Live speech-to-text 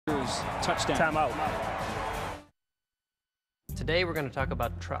Raiders. Touchdown. Timeout. Today we're going to talk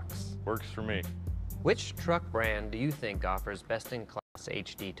about trucks. Works for me. Which truck brand do you think offers best-in-class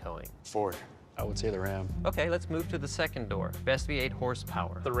HD towing? Ford. I would say the Ram. Okay, let's move to the second door. Best V8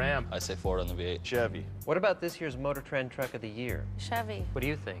 horsepower. The Ram. I say Ford on the V8. Chevy. What about this year's Motor Trend Truck of the Year? Chevy. What do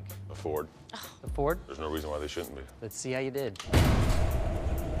you think? A Ford. The Ford? There's no reason why they shouldn't be. Let's see how you did.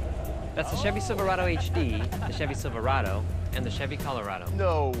 That's the Chevy Silverado HD, the Chevy Silverado, and the Chevy Colorado.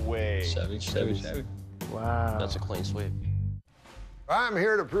 No way. Chevy. Wow. That's a clean sweep. I'm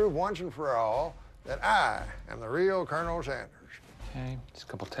here to prove once and for all that I am the real Colonel Sanders. Okay, just a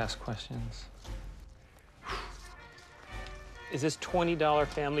couple test questions. Is this $20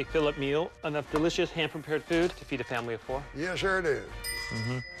 family fill-up meal enough delicious hand-prepared food to feed a family of 4? Yes, sir, it is.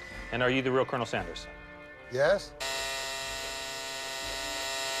 Mm-hmm. And are you the real Colonel Sanders? Yes?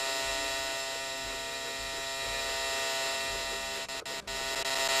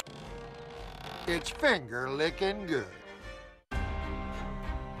 It's finger-licking good.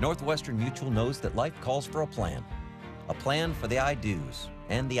 Northwestern Mutual knows that life calls for a plan for the I-dos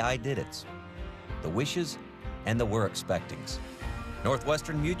and the I-did-its, the wishes and the we're expectings.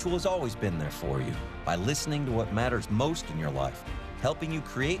 Northwestern Mutual has always been there for you by listening to what matters most in your life, helping you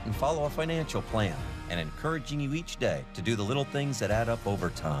create and follow a financial plan, and encouraging you each day to do the little things that add up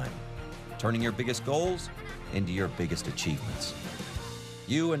over time, turning your biggest goals into your biggest achievements.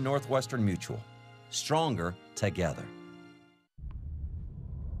 You and Northwestern Mutual, stronger together.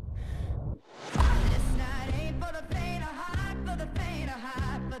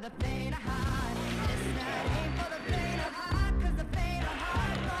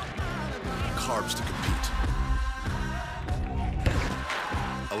 Carbs to compete.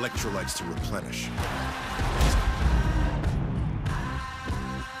 Electrolytes to replenish.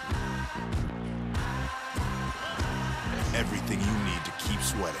 Everything you need to keep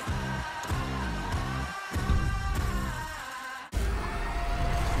sweating.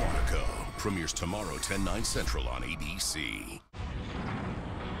 Quantico premieres tomorrow 10/9 Central on ABC.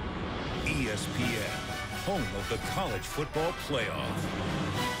 ESPN, home of the college football playoff.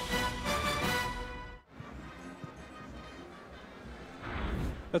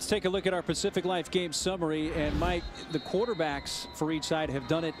 Let's take a look at our Pacific Life game summary. And Mike, the quarterbacks for each side have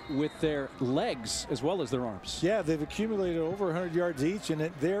done it with their legs as well as their arms. Yeah, they've accumulated over 100 yards each, and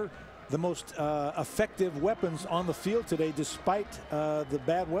they're the most effective weapons on the field today, despite the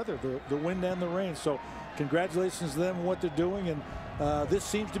bad weather, the wind and the rain. So congratulations to them on what they're doing. And this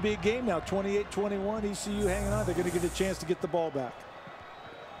seems to be a game now, 28-21, ECU hanging on. They're going to get a chance to get the ball back.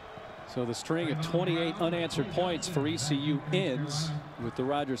 So the string of 28 unanswered points for ECU ends with the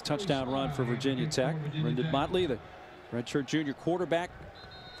Rogers touchdown run for Virginia Tech. Brendan Motley, the redshirt junior quarterback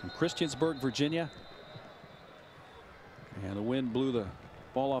from Christiansburg, Virginia. And the wind blew the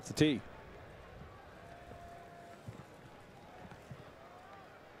ball off the tee.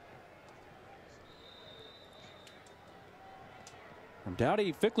 From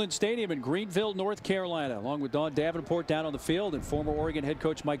Dowdy-Ficklin Stadium in Greenville, North Carolina, along with Don Davenport down on the field and former Oregon head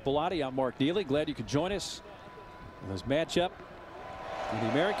coach Mike Bellotti, I'm Mark Neely. Glad you could join us in this matchup in the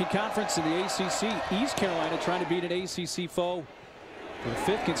American Conference in the ACC. East Carolina trying to beat an ACC foe for the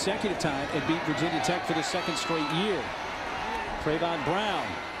 5th consecutive time and beat Virginia Tech for the 2nd straight year. Trayvon Brown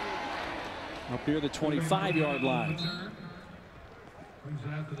up near the 25-yard line. Brings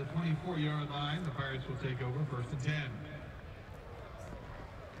it out to the 24-yard line. The Pirates will take over 1st and 10.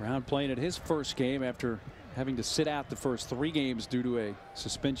 Brown playing at his first game after having to sit out the first 3 games due to a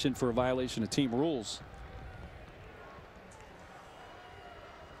suspension for a violation of team rules.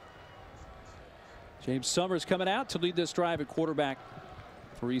 James Summers coming out to lead this drive at quarterback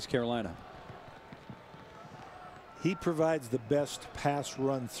for East Carolina. He provides the best pass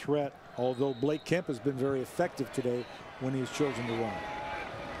run threat, although Blake Kemp has been very effective today when he's chosen to run.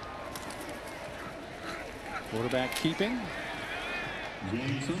 Quarterback keeping.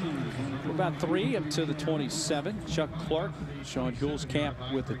 About 3 up to the 27. Chuck Clark, Sean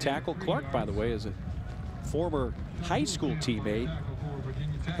Hulskamp with the tackle. Clark, by the way, is a former high school teammate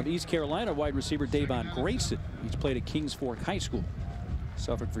of East Carolina wide receiver Davon Grayson. He's played at Kings Fork High School,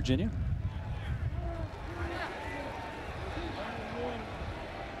 Suffolk, Virginia.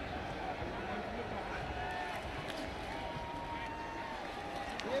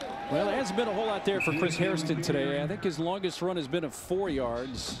 Well, there hasn't been a whole lot there for Chris Hairston today. I think his longest run has been of 4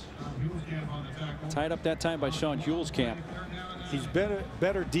 yards. Tied up that time by Sean Hulskamp. He's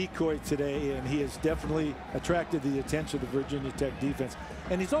better decoy today, and he has definitely attracted the attention of the Virginia Tech defense.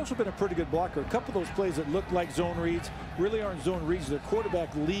 And he's also been a pretty good blocker. A couple of those plays that looked like zone reads really aren't zone reads. Their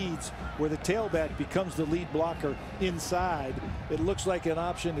quarterback leads where the tailback becomes the lead blocker inside. It looks like an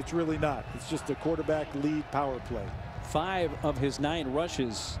option. It's really not. It's just a quarterback lead power play. 5 of his 9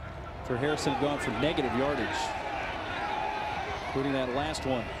 rushes for Harrison have gone for negative yardage, including that last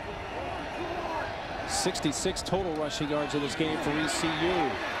one. 66 total rushing yards in this game for ECU.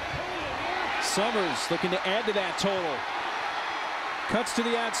 Summers looking to add to that total. Cuts to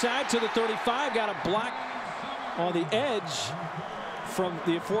the outside to the 35. Got a block on the edge from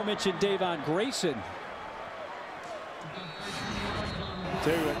the aforementioned Davon Grayson.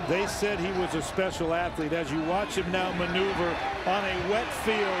 Tell you what, they said he was a special athlete. As you watch him now maneuver on a wet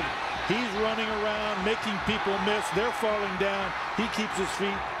field, he's running around, making people miss. They're falling down. He keeps his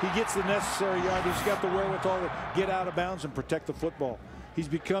feet. He gets the necessary yardage. He's got the wherewithal to get out of bounds and protect the football. He's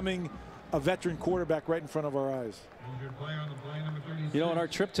becoming a veteran quarterback right in front of our eyes. You know, on our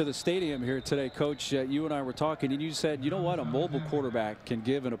trip to the stadium here today, Coach, you and I were talking, and you said, you know what, a mobile quarterback can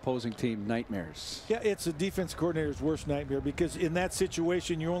give an opposing team nightmares. Yeah, it's a defense coordinator's worst nightmare, because in that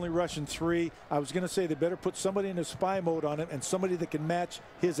situation, you're only rushing 3. I was going to say they better put somebody in a spy mode on him and somebody that can match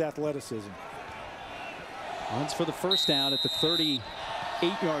his athleticism. Runs for the first down at the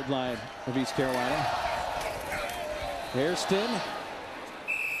 38-yard line of East Carolina. Hairston.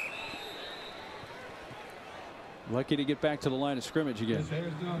 Lucky to get back to the line of scrimmage again.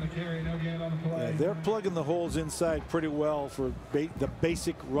 Yeah, they're plugging the holes inside pretty well for the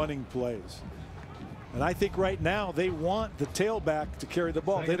basic running plays. And I think right now they want the tailback to carry the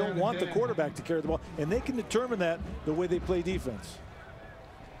ball. They don't want the quarterback to carry the ball. And they can determine that the way they play defense.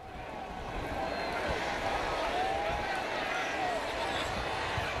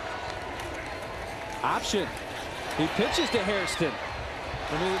 Option. He pitches to Hairston.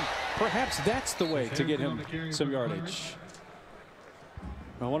 I mean, perhaps that's the way to get him some yardage.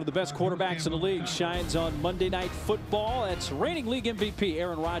 Well, one of the best quarterbacks in the league shines on Monday Night Football. That's reigning league MVP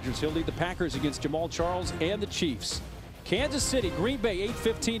Aaron Rodgers. He'll lead the Packers against Jamal Charles and the Chiefs. Kansas City, Green Bay,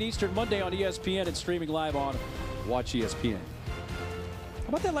 8:15 Eastern, Monday on ESPN and streaming live on Watch ESPN. How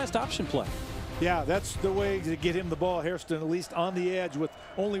about that last option play? Yeah, that's the way to get him the ball. Hairston at least on the edge with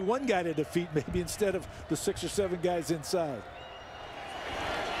only one guy to defeat, maybe, instead of the 6 or 7 guys inside.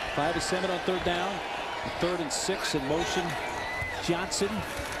 5 of 7 on 3rd down. 3rd and 6 in motion. Johnson.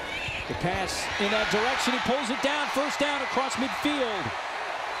 The pass in that direction. He pulls it down. 1st down across midfield.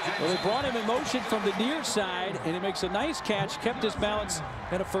 Well, they brought him in motion from the near side, and he makes a nice catch, kept his balance,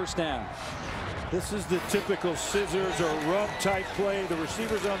 and a 1st down. This is the typical scissors or rub type play. The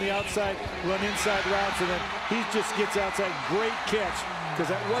receivers on the outside run inside routes, and then he just gets outside. Great catch, because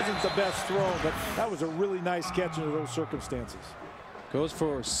that wasn't the best throw, but that was a really nice catch under those circumstances. Goes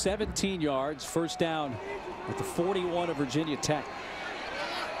for 17 yards. 1st down at the 41 of Virginia Tech.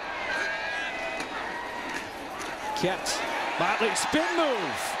 Kept. Motley spin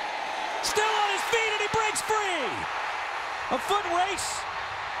move. Still on his feet, and he breaks free. A foot race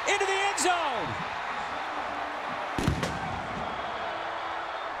into the end zone.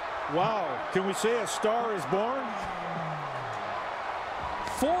 Wow. Can we say a star is born?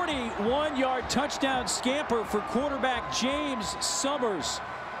 41-yard touchdown scamper for quarterback James Summers.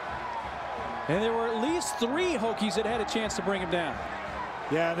 And there were at least 3 Hokies that had a chance to bring him down.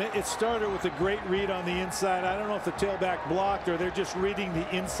 Yeah, and it started with a great read on the inside. I don't know if the tailback blocked or they're just reading the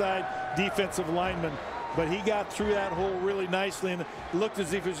inside defensive lineman. But he got through that hole really nicely, and it looked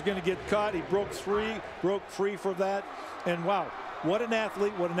as if he was going to get caught. He broke free for that. And wow, what an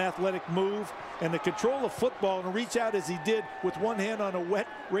athlete, what an athletic move. And the control of football and reach out as he did with one hand on a wet,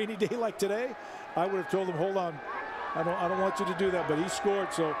 rainy day like today. I would have told him, hold on, I don't want you to do that. But he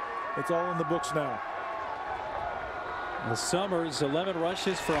scored, so it's all in the books now. The Summers, 11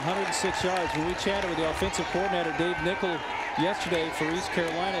 rushes for 106 yards. When we chatted with the offensive coordinator, Dave Nickel, yesterday for East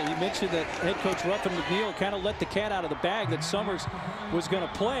Carolina, he mentioned that head coach Ruffin McNeil kind of let the cat out of the bag that Summers was going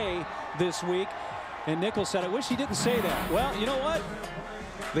to play this week. And Nickel said, I wish he didn't say that. Well, you know what?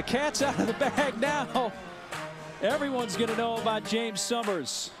 The cat's out of the bag now. Everyone's going to know about James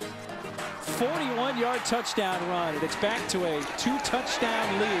Summers. 41-yard touchdown run, and it's back to a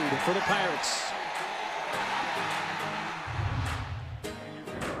 2-touchdown lead for the Pirates.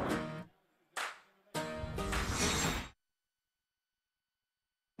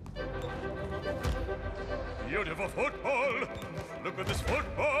 Beautiful football. Look at this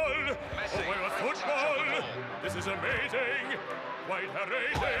football. Oh, what football. This is amazing. Quite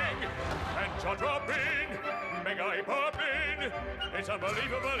amazing. And jaw-dropping. Mega eye-popping. It's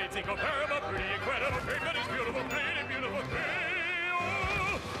unbelievable. It's incomparable. Pretty incredible. Pretty, it's beautiful. Pretty, beautiful. Beautiful.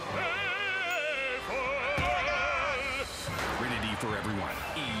 3D for everyone.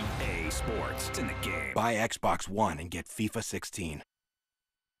 EA Sports. It's in the game. Buy Xbox One and get FIFA 16.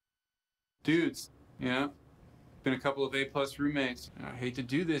 Dudes, yeah. Been a couple of A-plus roommates. I hate to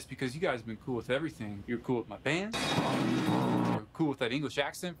do this because you guys have been cool with everything. You're cool with my band. You're cool with that English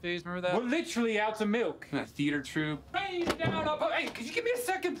accent phase, remember that? We're literally out to milk. And that theater troupe. Hey, down, up. Hey, could you give me a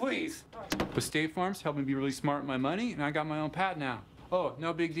second, please? But State Farm's helped me be really smart with my money, and I got my own pet now. Oh,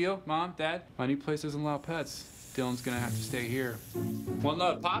 no big deal, Mom, Dad. My new place doesn't allow pets. Dylan's gonna have to stay here. One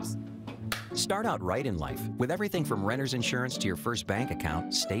love, Pops. Start out right in life. With everything from renter's insurance to your first bank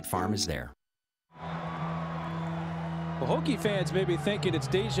account, State Farm is there. Well, Hokie fans may be thinking it's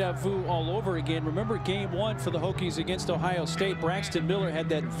deja vu all over again. Remember game 1 for the Hokies against Ohio State. Braxton Miller had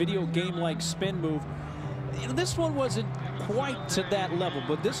that video game-like spin move. You know, this one wasn't quite to that level,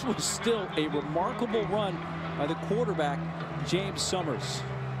 but this was still a remarkable run by the quarterback, James Summers.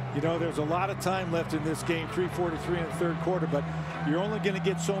 You know, there's a lot of time left in this game, 3:43 in the third quarter, but you're only going to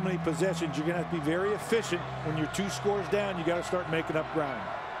get so many possessions. You're going to have to be very efficient. When you're 2 scores down, you got to start making up ground.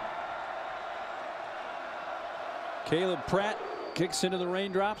 Caleb Pratt kicks into the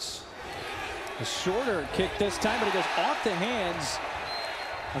raindrops. A shorter kick this time, but it goes off the hands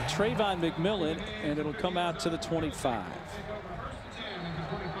of Trayvon McMillan, and it'll come out to the 25.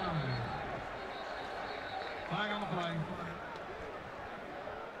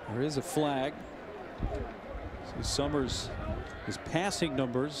 There is a flag. So Summers, his passing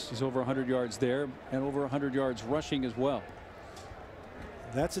numbers, he's over 100 yards there and over 100 yards rushing as well.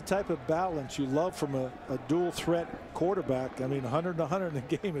 That's the type of balance you love from a dual threat quarterback. I mean, 100 and 100 in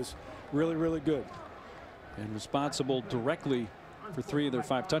the game is really, really good. And responsible directly for 3 of their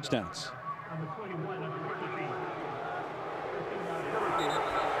 5 touchdowns.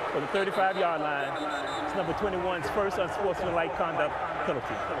 For the 35-yard line, it's number 21's first unsportsmanlike conduct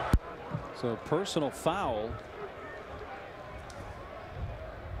penalty. So personal foul.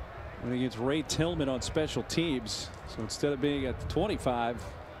 When against Ray Tillman on special teams. So instead of being at the 25,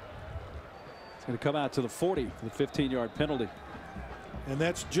 it's going to come out to the 40 for the 15-yard penalty. And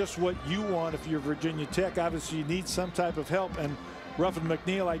that's just what you want if you're Virginia Tech. Obviously, you need some type of help. And Ruffin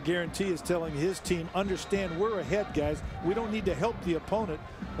McNeil, I guarantee, is telling his team, understand we're ahead, guys. We don't need to help the opponent.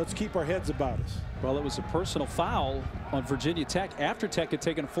 Let's keep our heads about us. Well, it was a personal foul on Virginia Tech after Tech had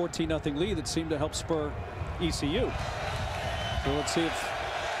taken a 14-0 lead that seemed to help spur ECU. So let's see if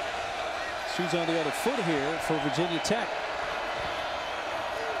she's on the other foot here for Virginia Tech.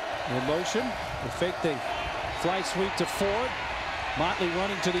 In motion, the fake the fly sweep to Ford. Motley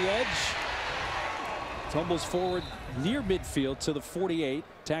running to the edge. Tumbles forward near midfield to the 48.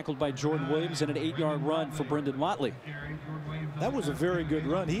 Tackled by Jordan Williams, and an 8-yard run for Brendan Motley. That was a very good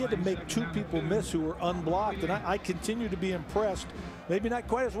run. He had to make 2 people miss who were unblocked, and I continue to be impressed. Maybe not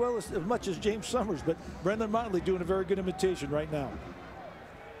quite as well as much as James Summers, but Brendan Motley doing a very good imitation right now.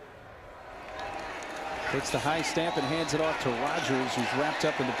 Takes the high stamp and hands it off to Rogers, who's wrapped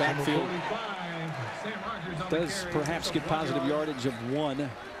up in the backfield. Does perhaps get positive yardage of 1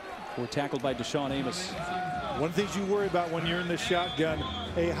 or tackled by Deshaun Amos. One of the things you worry about when you're in the shotgun,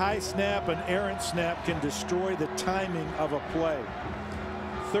 a high snap, an errant snap can destroy the timing of a play.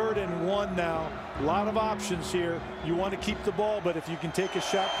 3rd and 1 now. A lot of options here. You want to keep the ball, but if you can take a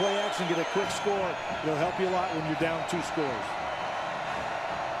shot, play action, get a quick score, it'll help you a lot when you're down 2 scores.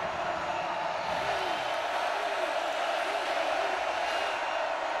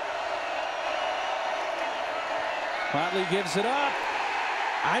 Motley gives it up.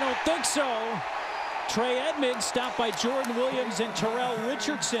 I don't think so. Trey Edmonds stopped by Jordan Williams and Terrell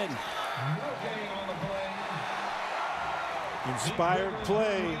Richardson. Inspired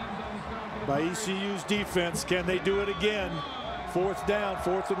play by ECU's defense. Can they do it again? 4th down,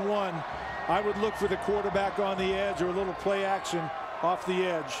 4th and 1. I would look for the quarterback on the edge or a little play action off the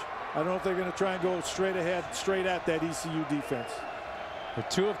edge. I don't know if they're going to try and go straight ahead, straight at that ECU defense. They're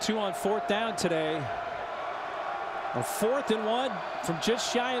 2 of 2 on 4th down today. A 4th and 1 from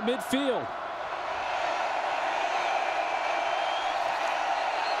just shy of midfield.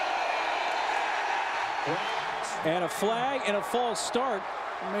 And a flag and a false start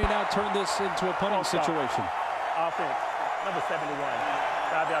may now turn this into a punting situation. Offense, number 71.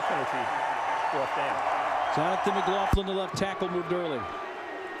 5-yard penalty. 4th down. Jonathan McLaughlin, the left tackle, moved early.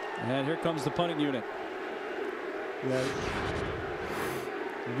 And here comes the punting unit. Yeah.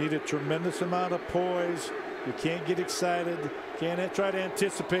 You need a tremendous amount of poise. You can't get excited. Can't try to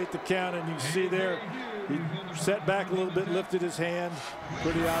anticipate the count. And you see there, he set back a little bit, lifted his hand.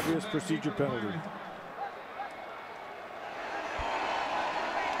 Pretty obvious procedure penalty.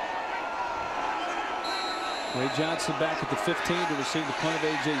 Ray Johnson back at the 15 to receive the punt of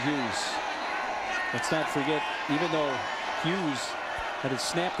A.J. Hughes. Let's not forget, even though Hughes had it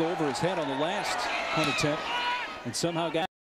snapped over his head on the last punt attempt and somehow got